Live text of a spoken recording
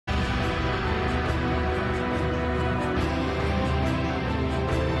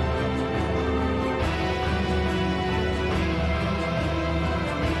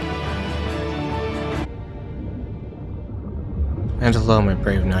And hello, my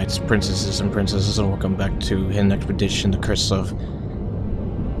brave knights, princesses, and princesses, and welcome back to Hidden Expedition, The Curse of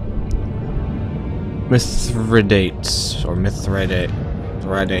Mithridates, or Mithridate,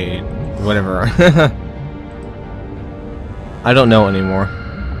 whatever. I don't know anymore.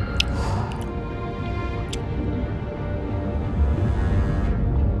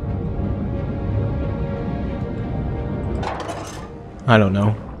 I don't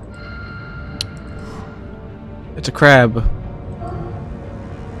know. It's a crab.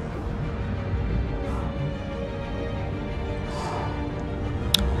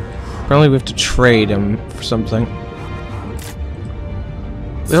 Apparently we have to trade him for something.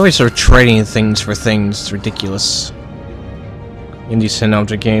 We always start trading things for things. It's ridiculous. In these hidden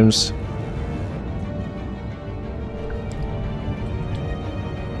object games.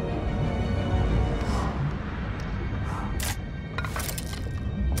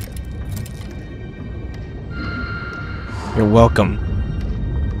 You're welcome.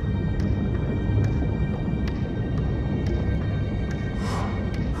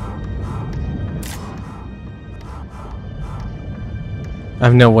 I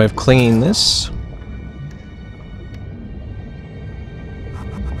have no way of cleaning this.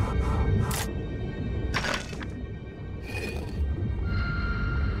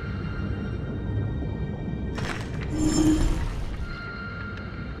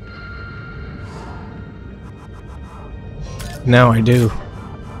 Now I do.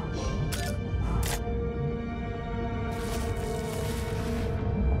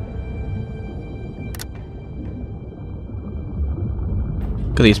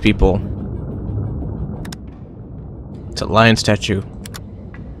 Look at these people. It's a lion statue.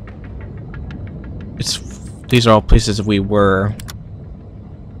 These are all places we were.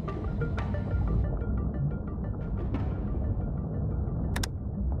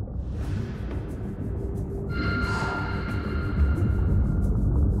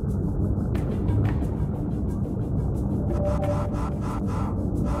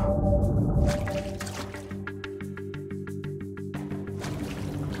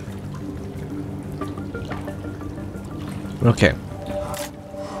 Okay.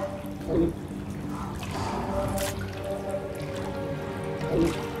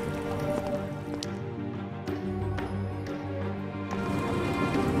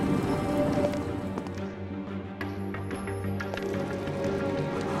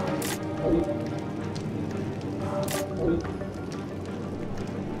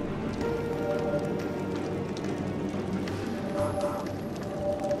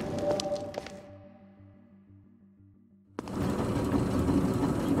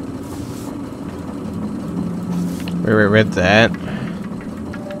 We read that.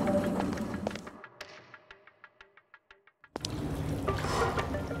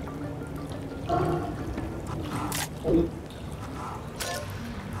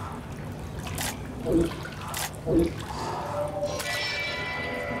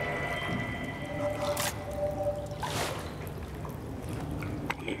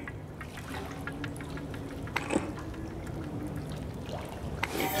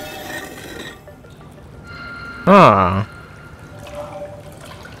 Ah.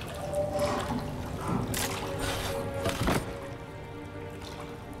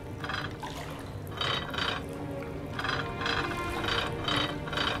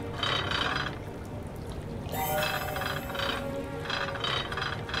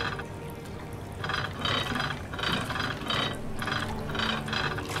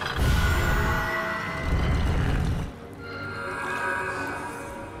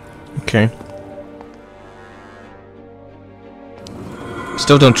 Okay.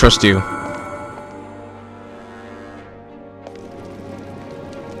 Still don't trust you.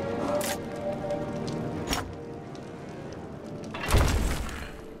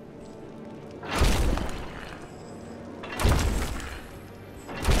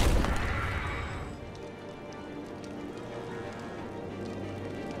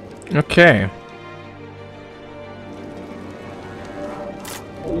 Okay.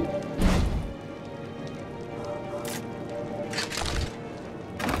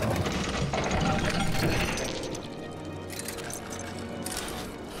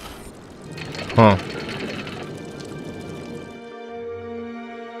 Huh.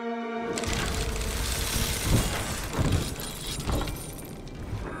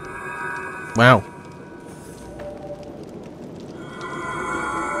 Wow.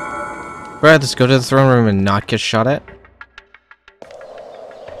 Brad, let's go to the throne room and not get shot at.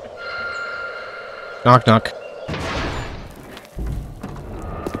 Knock, knock.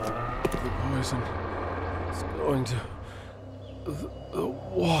 The poison is going to the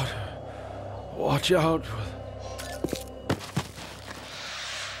water. Watch out.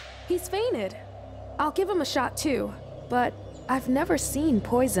 He's fainted. I'll give him a shot too, but I've never seen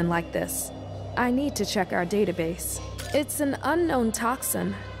poison like this. I need to check our database. It's an unknown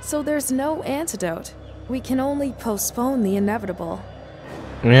toxin, so there's no antidote. We can only postpone the inevitable.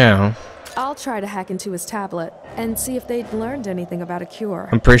 Yeah. I'll try to hack into his tablet and see if they'd learned anything about a cure.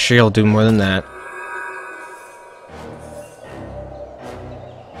 I'm pretty sure you'll do more than that.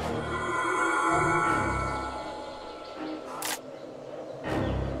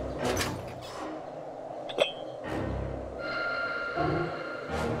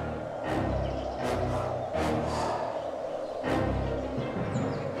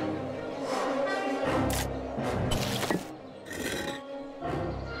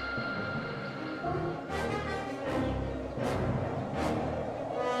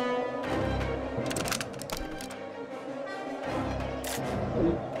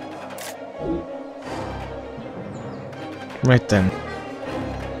 Right then.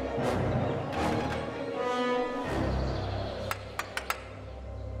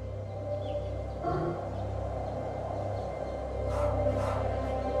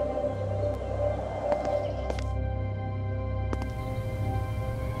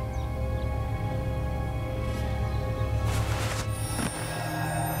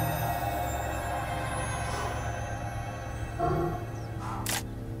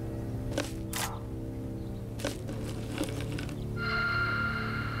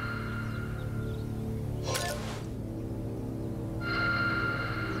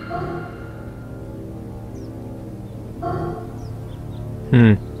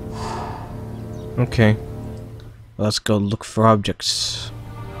 Okay. Let's go look for objects.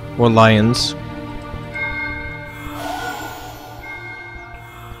 Or lions.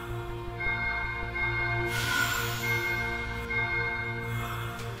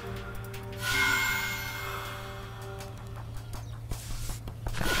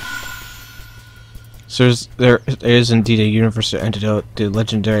 So there is indeed a universal antidote, the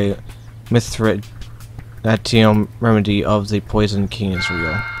legendary Mithridates remedy of the Poison King is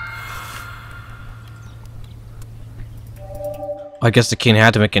real. I guess the king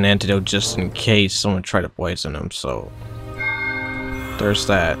had to make an antidote just in case someone tried to poison him, so there's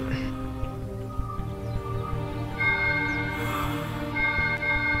that.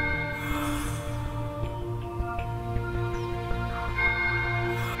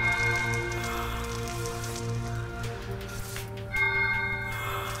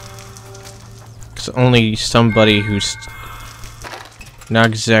 It's only somebody who's not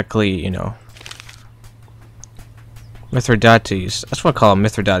exactly, you know, Mithridates, that's what I call him,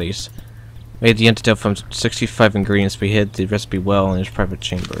 Mithridates, made the antidote from 65 ingredients, but he hid the recipe well in his private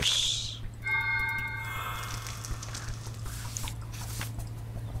chambers.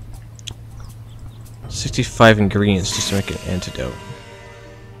 "65 ingredients just to make an antidote."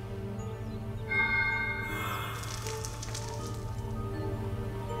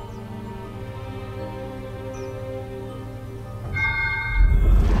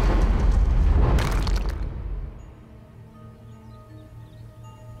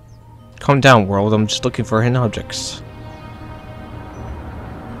 Calm down, world. I'm just looking for hidden objects.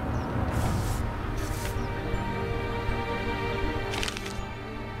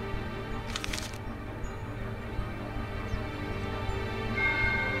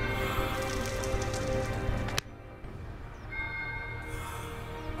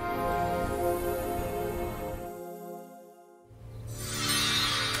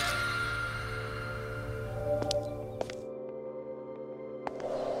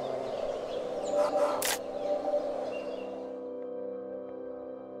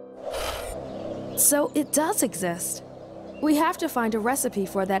 So it does exist. We have to find a recipe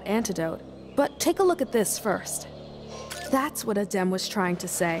for that antidote, but take a look at this first. That's what Adem was trying to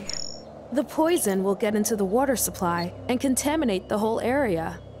say. The poison will get into the water supply and contaminate the whole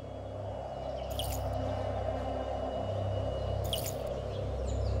area.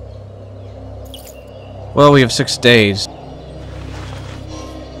 Well, we have 6 days.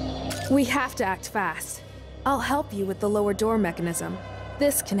 We have to act fast. I'll help you with the lower door mechanism.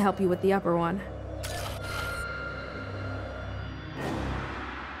 This can help you with the upper one.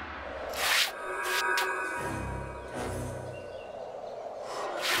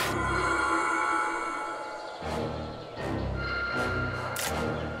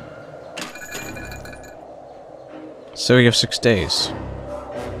 So we have 6 days.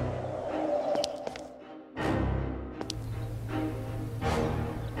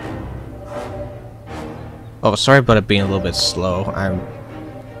 Oh, sorry about it being a little bit slow. I'm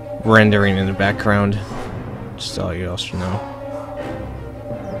rendering in the background. Just so you else know.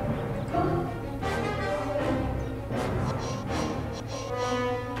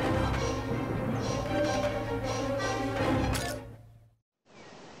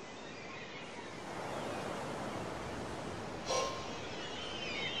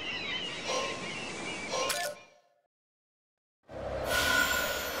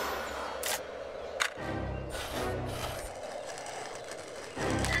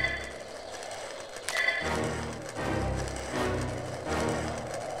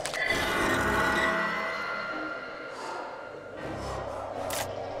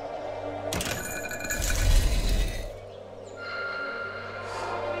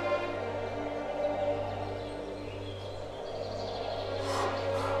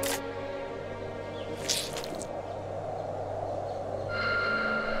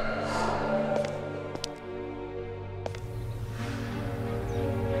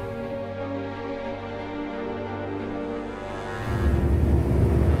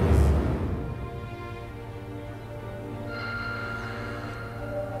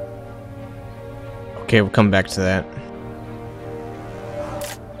 Okay, we'll come back to that.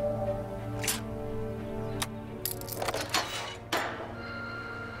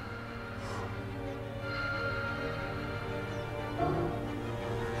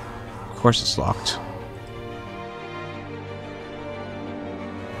 Of course it's locked.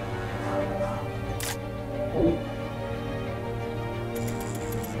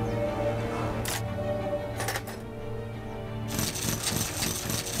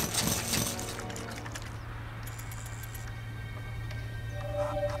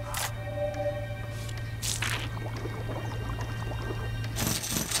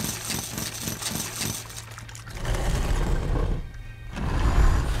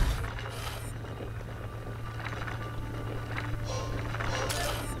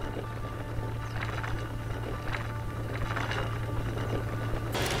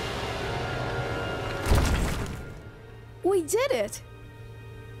 We did it!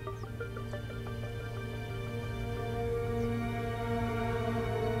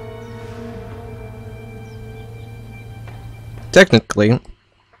 Technically,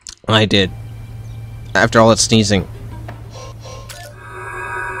 I did. After all that sneezing.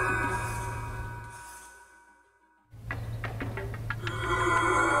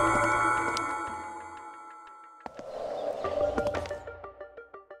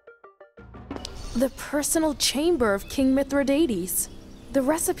 The personal chamber of King Mithridates. The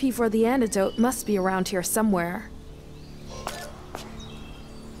recipe for the antidote must be around here somewhere.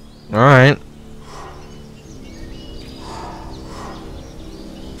 Alright.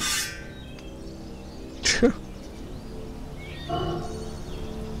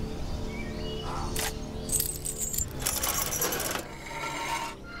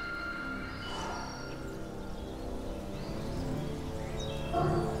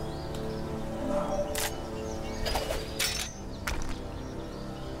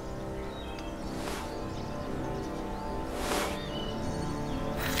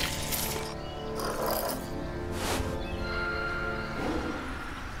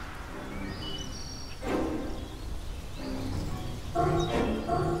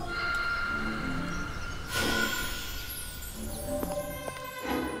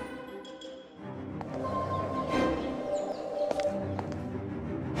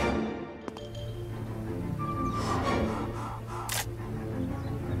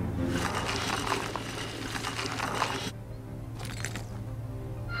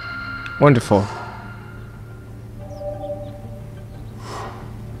 Wonderful.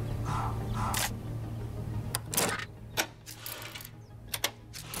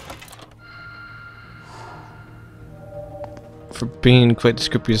 For being quite the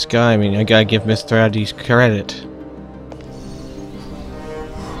scrupulous guy, I mean, I gotta give Mithridates credit.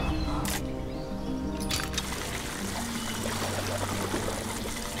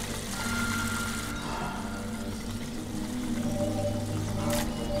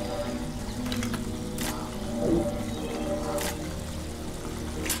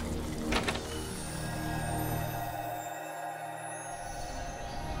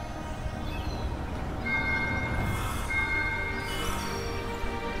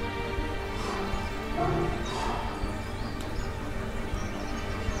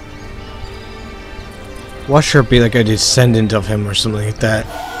 Watch her be like a descendant of him or something like that.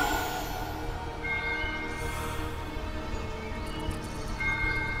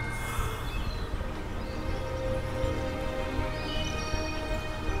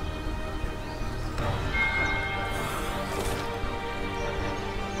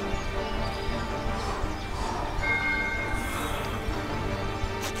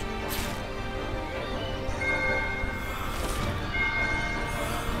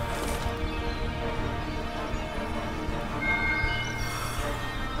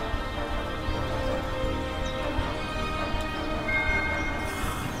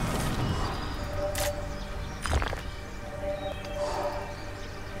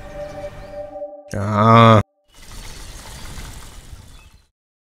 Ah.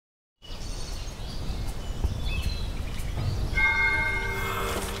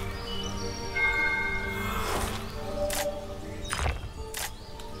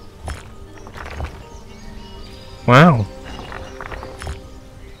 Wow.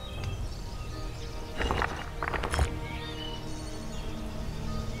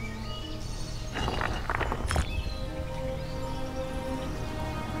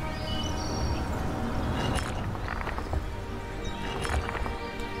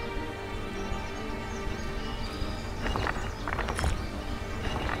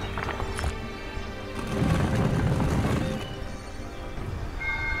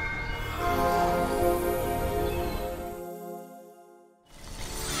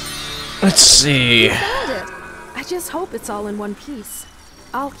 Let's see. You found it. I just hope it's all in one piece.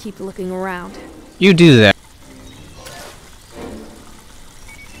 I'll keep looking around. You do that.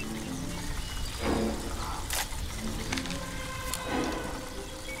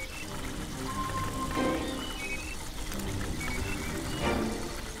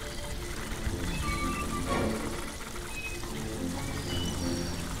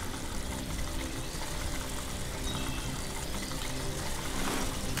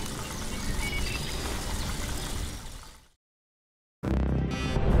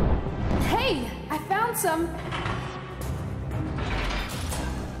 Hey, I found some.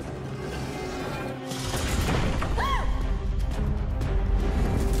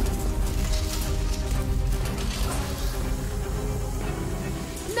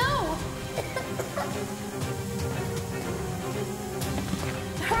 No!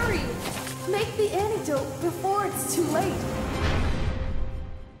 Hurry! Make the antidote before it's too late.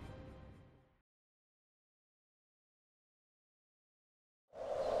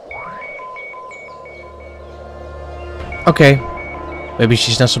 Okay. Maybe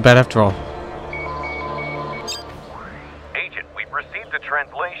she's not so bad after all. Agent, we've received a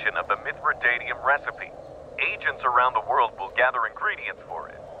translation of the Mithridates recipe. Agents around the world will gather ingredients for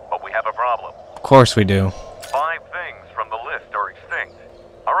it, but we have a problem. Of course we do. 5 things from the list are extinct.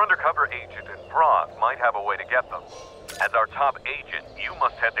 Our undercover agent in Prague might have a way to get them. As our top agent, you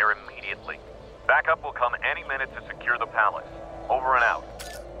must head there immediately. Backup will come any minute to secure the palace. Over and out.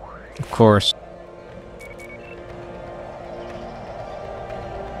 Of course.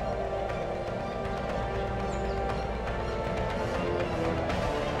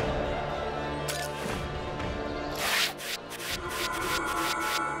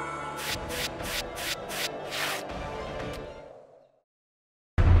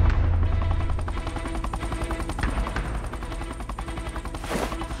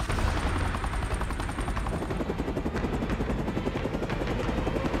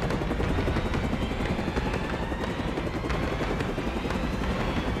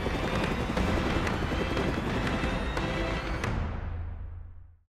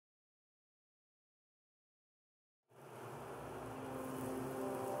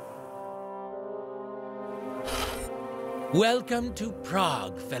 Welcome to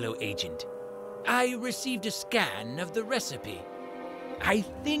Prague, fellow agent. I received a scan of the recipe. I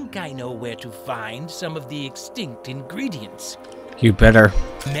think I know where to find some of the extinct ingredients. You better.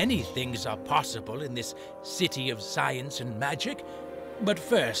 Many things are possible in this city of science and magic. But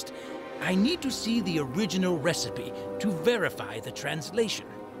first, I need to see the original recipe to verify the translation.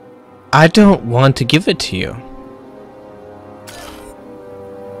 I don't want to give it to you.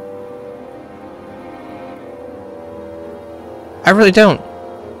 I really don't.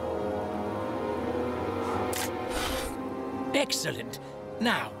 Excellent.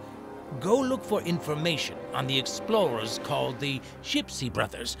 Now, go look for information on the explorers called the Gypsy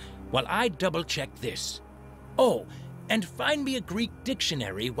Brothers while I double-check this. Oh, and find me a Greek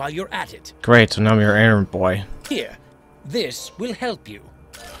dictionary while you're at it. Great, so now I'm your errand boy. Here, this will help you.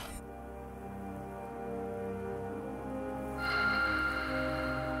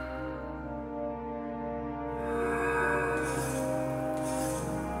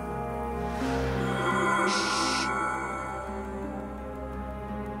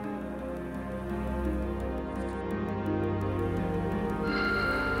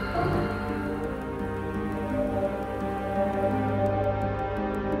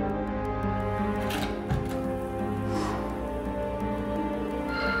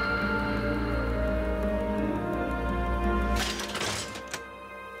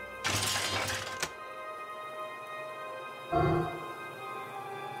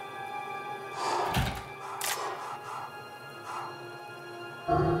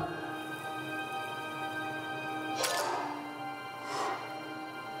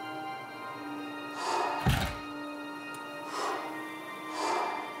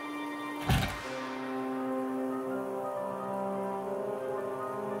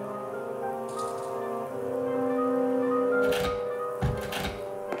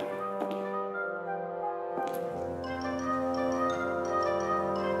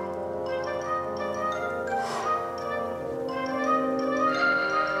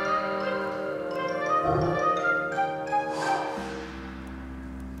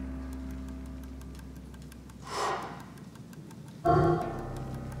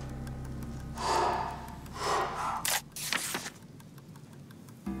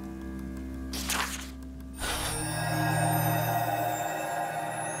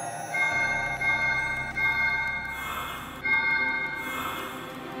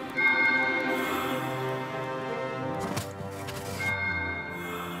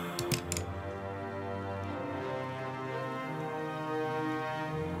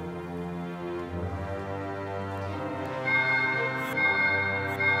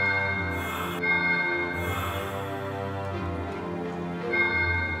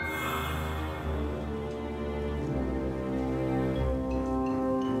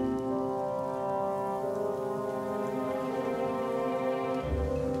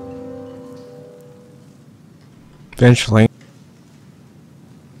 Eventually.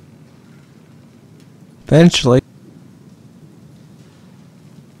 Eventually.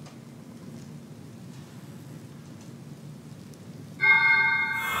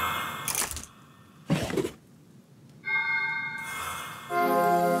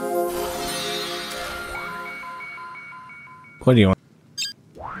 What do you want?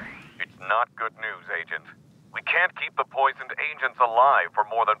 It's not good news, Agent. We can't keep the poisoned agents alive for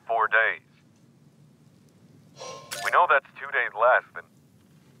more than 4 days. We know that's 2 days less than...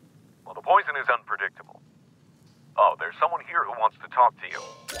 Well, the poison is unpredictable. Oh, there's someone here who wants to talk to you.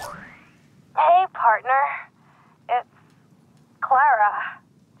 Hey, partner. It's Clara.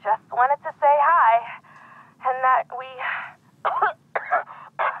 Just wanted to say hi. And that we...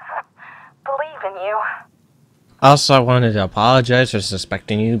 believe in you. Also, I wanted to apologize for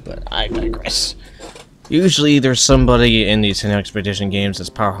suspecting you, but I digress. Usually, there's somebody in these expedition games that's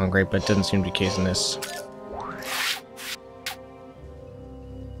power hungry, but it doesn't seem to be the case in this.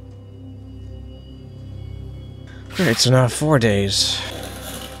 Great, so now 4 days.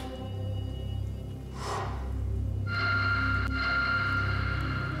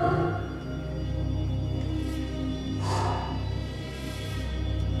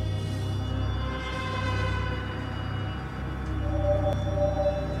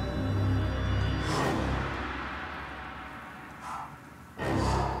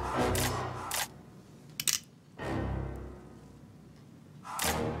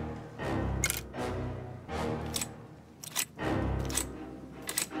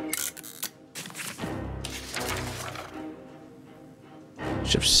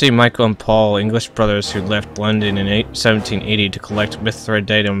 Ships see Michael and Paul, English brothers who left London in 1780 to collect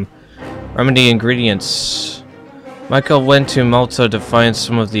Mithridates remedy ingredients. Michael went to Malta to find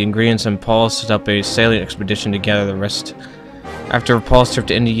some of the ingredients, and Paul set up a sailing expedition to gather the rest. After Paul's trip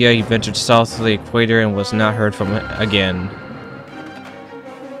to India, he ventured south of the equator and was not heard from again.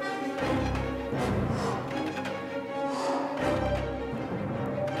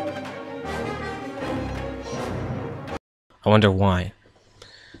 I wonder why.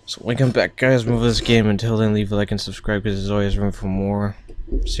 So when we come back, guys, move this game. Until then, leave a like and subscribe because there's always room for more.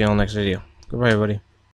 See you all next video. Goodbye, everybody.